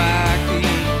times like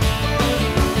these.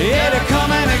 Yeah, they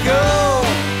come and they go.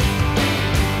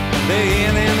 They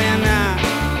in and they're not.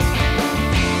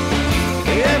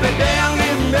 Every day I'm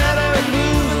getting better at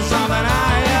losing something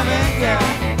I haven't got.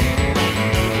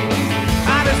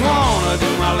 I just wanna do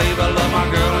my labor, love my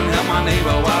girl, and help my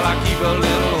neighbor while I keep a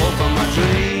little hope for my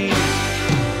dreams.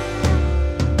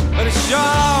 But it's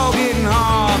sure getting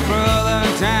hard for other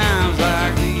times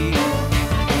like these.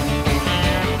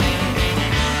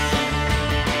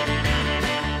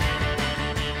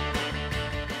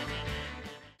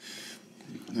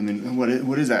 I mean,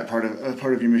 what is that part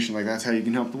of your mission? Like, that's how you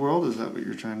can help the world? Is that what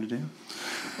you're trying to do?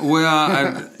 Well,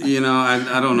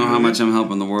 I don't know how much I'm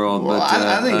helping the world, well, but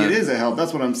I think it is a help.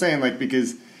 That's what I'm saying. Like,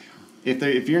 because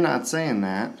if you're not saying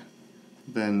that,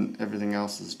 then everything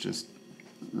else is just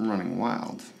running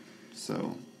wild.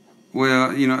 So,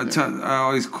 well, I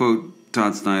always quote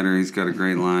Todd Snyder. He's got a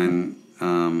great line.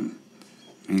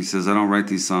 He says, "I don't write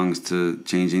these songs to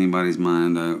change anybody's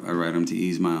mind. I write them to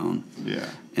ease my own." Yeah.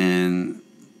 And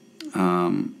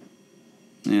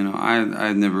I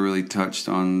had never really touched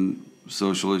on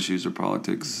social issues or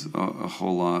politics a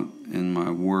whole lot in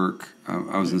my work.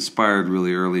 I was inspired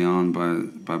really early on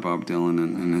by Bob Dylan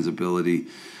and his ability,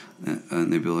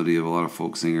 and the ability of a lot of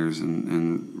folk singers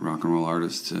and rock and roll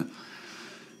artists to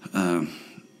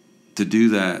do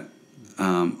that.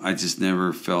 I just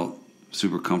never felt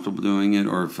super comfortable doing it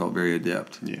or felt very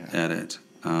adept at it.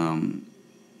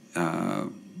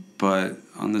 But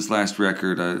on this last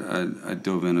record, I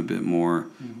dove in a bit more.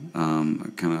 I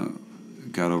kind of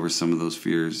got over some of those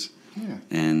fears,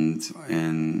 and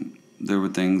there were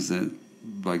things that,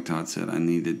 like Todd said, I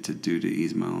needed to do to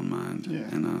ease my own mind,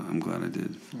 and I'm glad I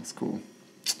did. That's cool.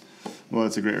 Well,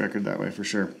 it's a great record that way for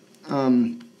sure. Are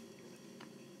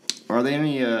there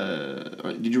any?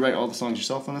 Did you write all the songs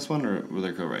yourself on this one, or were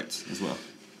there co-writes as well?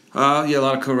 Yeah, a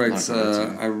lot of co-writes.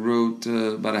 Yeah. I wrote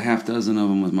about a half dozen of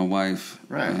them with my wife,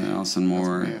 Right. Alison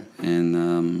Moore,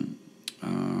 and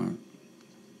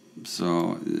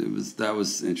so that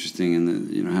was interesting,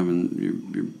 and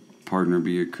having your partner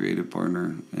be your creative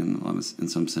partner in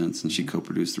some sense, and she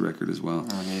co-produced the record as well.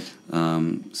 Oh, neat.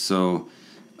 So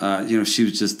she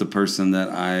was just the person that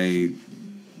I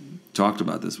talked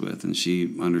about this with, and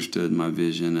she understood my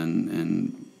vision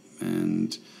and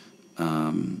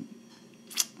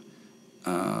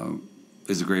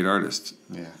is a great artist.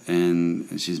 Yeah.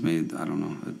 And she's made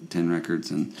 10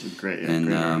 records and She's great. Yeah, and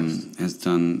great has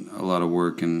done a lot of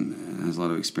work and has a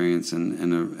lot of experience and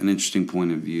an interesting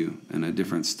point of view and a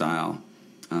different style.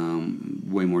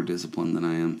 Way more disciplined than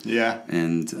I am. Yeah.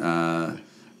 And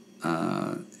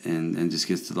just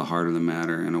gets to the heart of the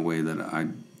matter in a way that I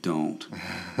don't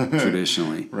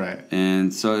traditionally. Right.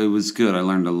 And so it was good. I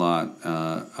learned a lot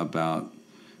about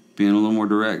being a little more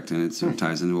direct, and it sort of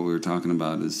ties into what we were talking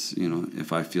about is,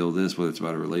 if I feel this, whether it's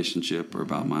about a relationship or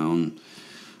about my own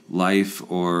life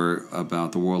or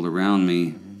about the world around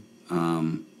me,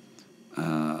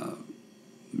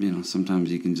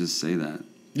 sometimes you can just say that.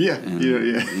 Yeah. And,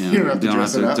 You don't have to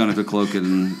dress it up. Don't have to cloak it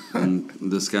in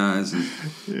disguise. And,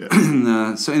 Yeah.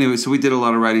 and, so anyway, so we did a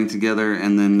lot of writing together,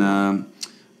 and then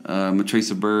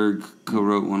Matresa Berg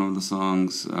co-wrote one of the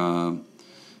songs.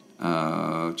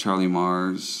 Charlie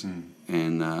Mars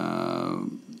and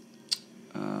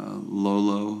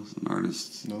Lolo, an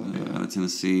artist out of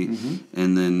Tennessee,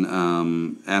 and then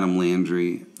Adam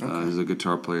Landry, who's a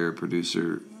guitar player,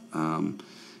 producer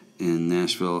in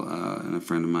Nashville, and a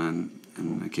friend of mine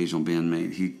and an occasional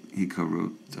bandmate. He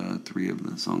co-wrote 3 of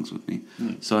the songs with me.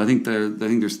 So I think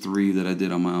there's 3 that I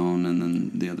did on my own, and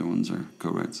then the other ones are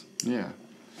co-writes. Yeah.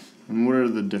 And what are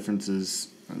the differences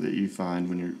that you find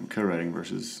when you're co-writing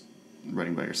versus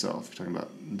writing by yourself? You're talking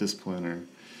about discipline or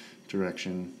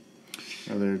direction.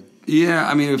 Are there? Yeah,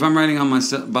 I mean, if I'm writing on my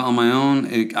own,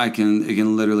 it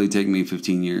can literally take me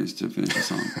 15 years to finish a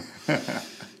song.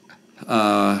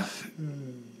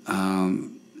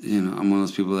 I'm one of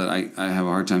those people that I have a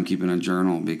hard time keeping a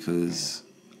journal because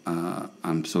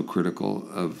I'm so critical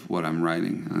of what I'm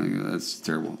writing. I think that's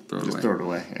terrible. Throw it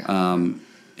away. Yeah.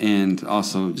 And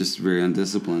also just very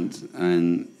undisciplined,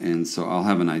 and so I'll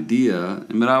have an idea,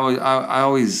 but I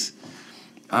always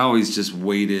just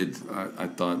waited. I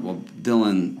thought, well,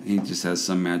 Dylan, he just has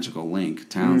some magical link.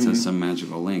 Townes has some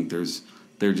magical link.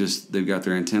 They've got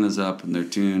their antennas up and they're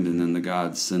tuned, and then the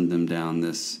gods send them down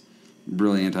this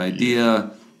brilliant idea,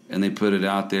 and they put it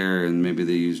out there, and maybe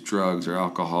they use drugs or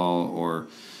alcohol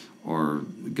or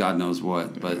God knows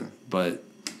what, but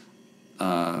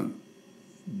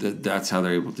that's how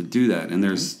they're able to do that. And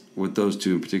there's, with those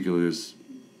two in particular, there's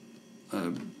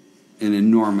an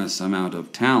enormous amount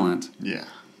of talent,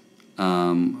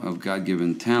 of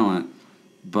God-given talent.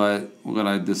 But what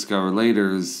I discovered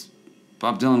later is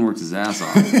Bob Dylan worked his ass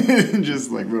off. Just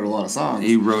wrote a lot of songs.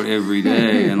 He wrote every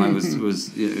day, and was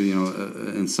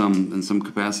in some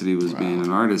capacity was being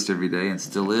an artist every day, and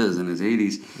still is in his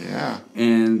 80s. Yeah.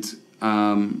 And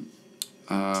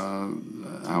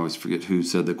I always forget who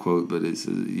said the quote, but it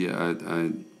says,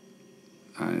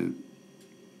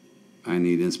 I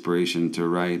need inspiration to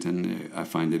write, and I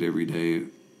find it every day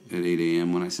at 8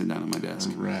 a.m. when I sit down at my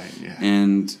desk. Right, yeah.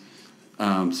 And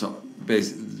so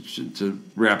basically, to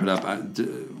wrap it up,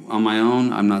 on my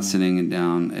own, I'm not sitting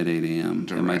down at 8 a.m.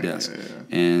 at my desk. Yeah.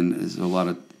 And a lot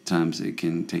of times it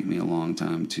can take me a long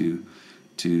time to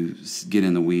get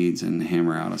in the weeds and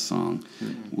hammer out a song.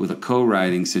 Mm-hmm. With a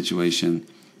co-writing situation,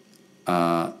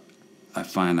 I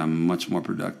find I'm much more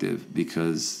productive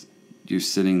because you're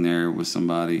sitting there with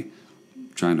somebody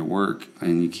trying to work,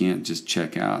 and you can't just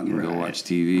check out and go watch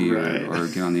TV or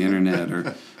get on the internet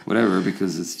or whatever,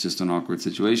 because it's just an awkward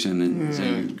situation. And so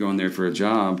you're going there for a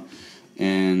job,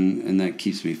 and that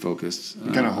keeps me focused.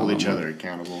 You kind of hold each other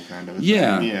accountable, kind of.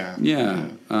 Yeah.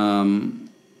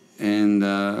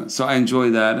 So I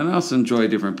enjoy that, and I also enjoy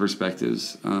different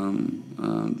perspectives.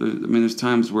 There's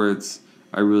times where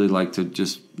I really like to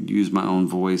just use my own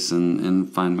voice and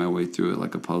find my way through it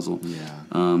like a puzzle. Yeah.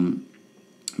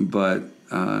 But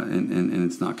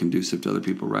it's not conducive to other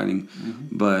people writing.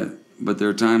 Mm-hmm. But there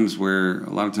are a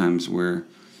lot of times where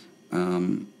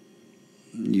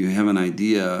you have an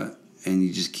idea and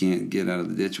you just can't get out of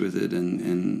the ditch with it,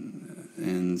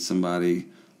 and somebody,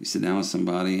 you sit down with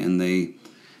somebody and they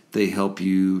help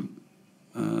you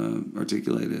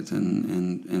articulate it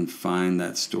and find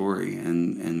that story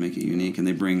and make it unique, and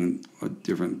they bring a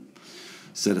different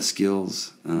set of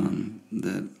skills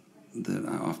that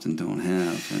I often don't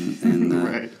have, and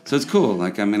right. So it's cool.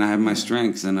 Like, I mean, I have my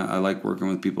strengths, and I like working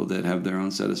with people that have their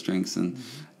own set of strengths, and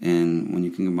when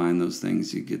you can combine those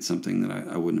things, you get something that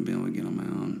I wouldn't have been able to get on my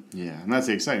own. Yeah, and that's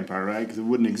the exciting part, right? Because it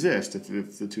wouldn't exist if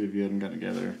the two of you hadn't got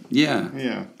together.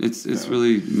 Yeah. It's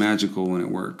really magical when it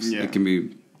works. Yeah. It can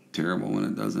be terrible when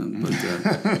it doesn't, but sure.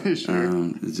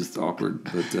 it's just awkward.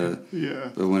 But yeah.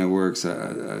 But when it works,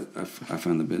 I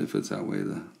find the benefits outweigh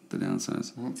the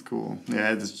downsides. Well, that's cool.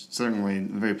 Yeah, it's certainly a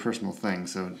very personal thing.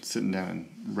 So sitting down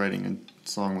and writing a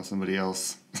song with somebody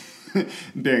else,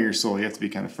 bearing your soul, you have to be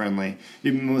kind of friendly.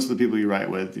 Even most of the people you write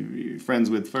with, you're friends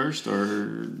with first,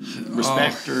 or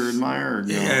respect or admire? Or,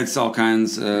 Yeah, it's all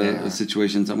kinds of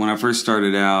situations. When I first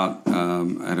started out, I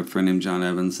had a friend named John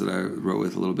Evans that I wrote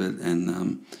with a little bit,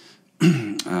 and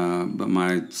but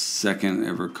my second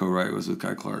ever co-write was with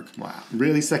Guy Clark. Wow,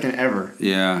 really? Second ever?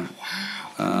 Yeah.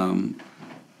 Wow.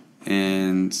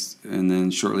 And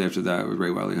then shortly after that was Ray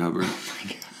Wiley Hubbard.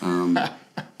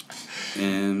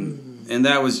 And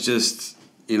that was just,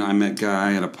 I met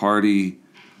Guy at a party,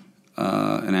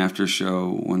 an after show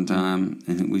one time,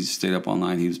 and we stayed up all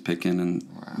night. He was picking and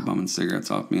bumming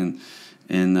cigarettes off me,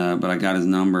 but I got his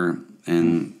number,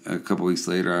 and a couple weeks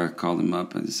later I called him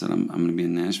up and just said, I'm going to be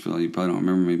in Nashville. You probably don't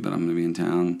remember me, but I'm going to be in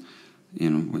town.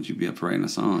 Would you be up for writing a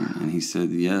song? And he said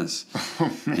yes.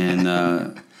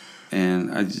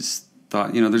 And I just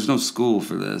thought, there's no school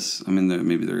for this. I mean,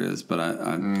 maybe there is, but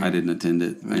I didn't attend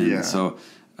it. And so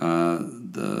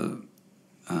and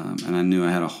I knew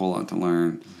I had a whole lot to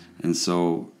learn. And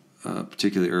so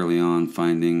particularly early on,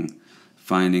 finding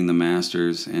the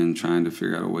masters and trying to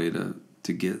figure out a way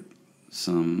to get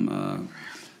some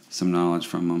knowledge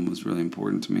from them was really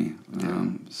important to me.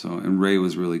 And Ray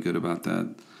was really good about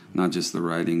that, not just the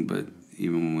writing, but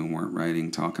even when we weren't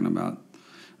writing, talking about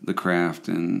the craft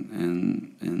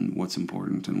and what's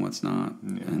important and what's not.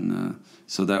 Yeah. And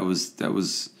so that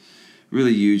was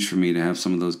really huge for me to have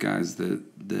some of those guys that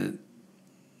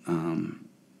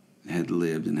had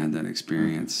lived and had that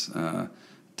experience to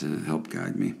help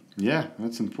guide me. Yeah,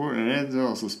 that's important. And it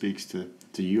also speaks to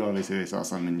you. Obviously, they saw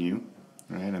something in you,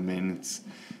 right? I mean,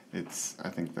 it's I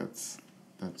think that's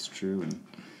true, and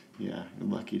yeah, you're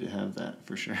lucky to have that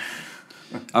for sure.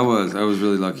 I was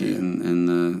really lucky, and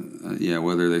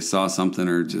whether they saw something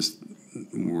or just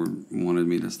wanted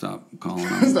me to stop calling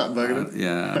them. Stop bugging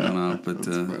them. I don't know,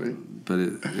 but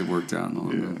it worked out in the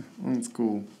long run. Well, that's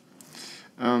cool.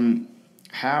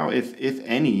 How, if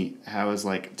any, how is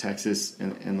like Texas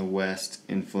and the West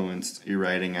influenced your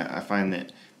writing? I find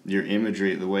that your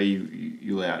imagery, the way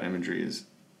you lay out imagery, is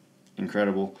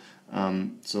incredible.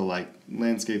 So like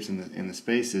landscapes in the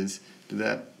spaces, did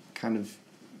that kind of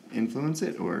influence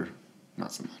it, or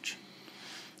not so much?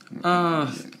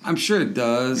 I'm sure it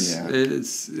does. Yeah.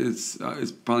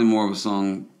 It's probably more of a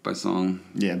song by song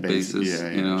basis.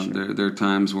 Sure. There are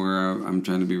times where I'm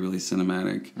trying to be really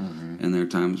cinematic, and there are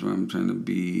times where I'm trying to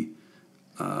be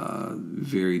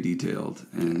very detailed.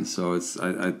 And so it's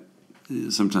I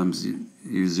sometimes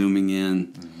you're zooming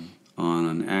in on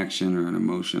an action or an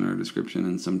emotion or a description,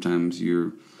 and sometimes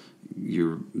you're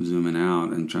zooming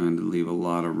out and trying to leave a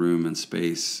lot of room and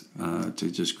space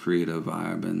to just create a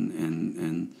vibe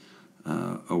and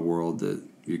a world that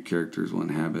your characters will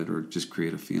inhabit or just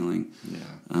create a feeling.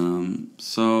 I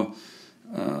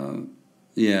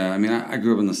mean, I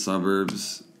grew up in the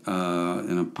suburbs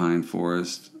in a pine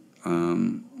forest,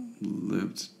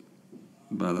 lived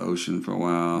by the ocean for a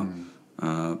while,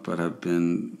 but have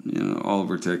been all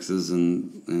over Texas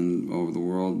and over the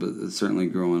world. But certainly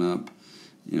growing up,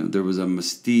 there was a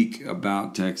mystique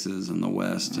about Texas and the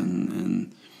West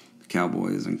and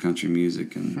cowboys and country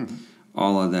music and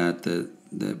all of that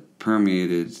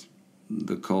permeated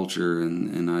the culture,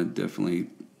 and I definitely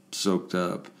soaked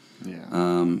up.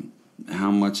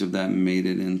 How much of that made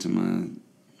it into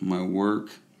my work,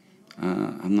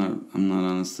 I'm not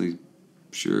honestly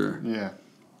sure.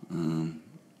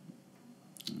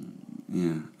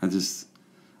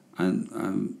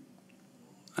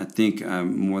 I think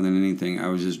more than anything, I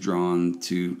was just drawn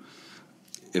to,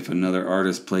 if another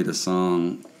artist played a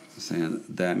song saying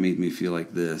that made me feel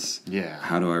like this,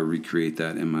 how do I recreate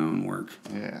that in my own work?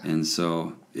 And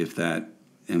so if that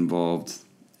involved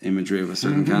imagery of a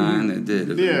certain kind, it did.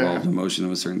 If it involved emotion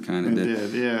of a certain kind, it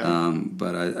did.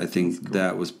 But I think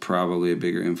that was probably a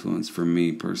bigger influence for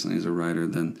me personally as a writer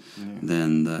than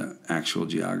the actual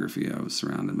geography I was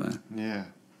surrounded by.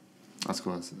 That's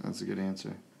cool. That's a good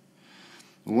answer.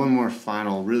 One more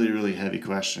final, really, really heavy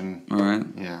question. All right.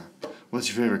 What's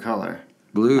your favorite color?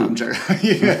 Blue. I'm joking.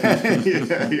 You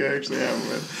actually have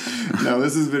one. No,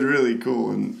 this has been really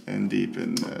cool and deep,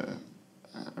 and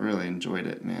I really enjoyed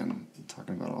it, man.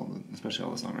 talking about especially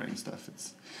all the songwriting stuff.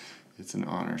 It's an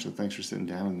honor. So thanks for sitting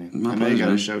down with me. My I know you got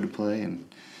pleasure. a show to play and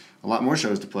a lot more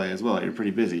shows to play as well. You're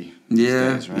pretty busy.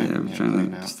 Yeah, these days, right? yeah, I'm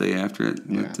trying to stay after it.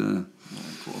 Yeah. But, All right,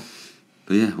 cool.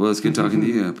 But yeah, well, it's good talking to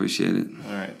you. I appreciate it.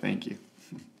 All right, thank you.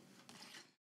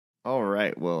 All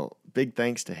right, well, big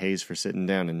thanks to Hayes for sitting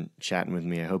down and chatting with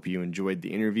me. I hope you enjoyed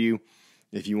the interview.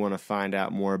 If you want to find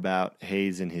out more about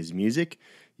Hayes and his music,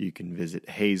 you can visit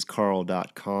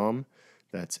hayescarll.com.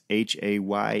 That's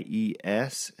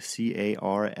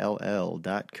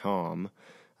HayesCarll.com.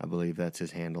 I believe that's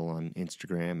his handle on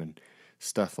Instagram and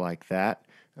stuff like that.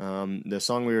 The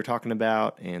song we were talking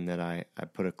about and that I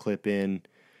put a clip in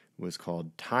was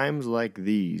called Times Like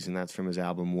These, and that's from his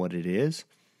album What It Is.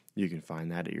 You can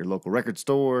find that at your local record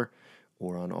store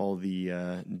or on all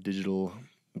the digital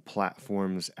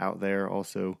platforms out there,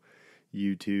 also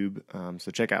YouTube.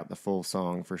 So check out the full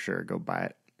song for sure. Go buy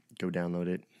it, go download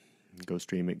it, go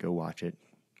stream it, go watch it,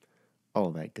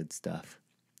 all that good stuff.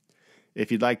 If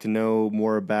you'd like to know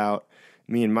more about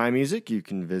me and my music, you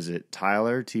can visit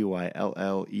Tyler,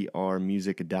 Tyller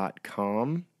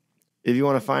music.com. If you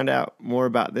want to find out more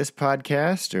about this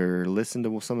podcast or listen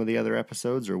to some of the other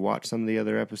episodes or watch some of the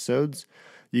other episodes,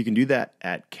 you can do that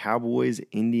at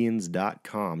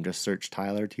cowboysindians.com. Just search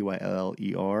Tyler,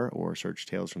 Tyller, or search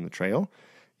Tales from the Trail,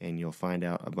 and you'll find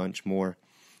out a bunch more.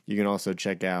 You can also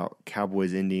check out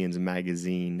Cowboys Indians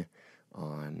Magazine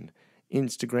on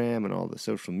Instagram and all the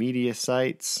social media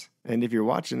sites. And if you're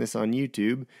watching this on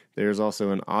YouTube, there's also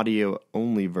an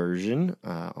audio-only version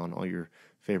on all your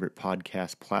favorite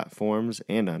podcast platforms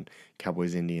and on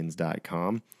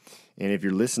cowboysindians.com. And if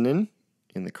you're listening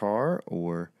in the car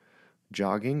or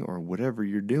jogging or whatever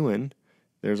you're doing,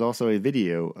 there's also a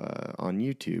video on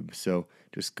YouTube. So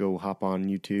just go hop on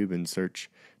YouTube and search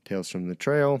Tales from the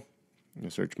Trail,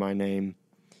 search my name,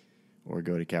 or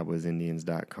go to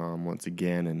cowboysindians.com once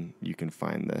again, and you can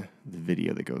find the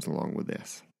video that goes along with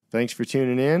this. Thanks for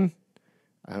tuning in.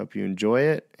 I hope you enjoy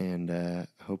it, and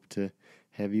hope to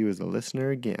have you as a listener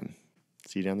again.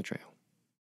 See you down the trail.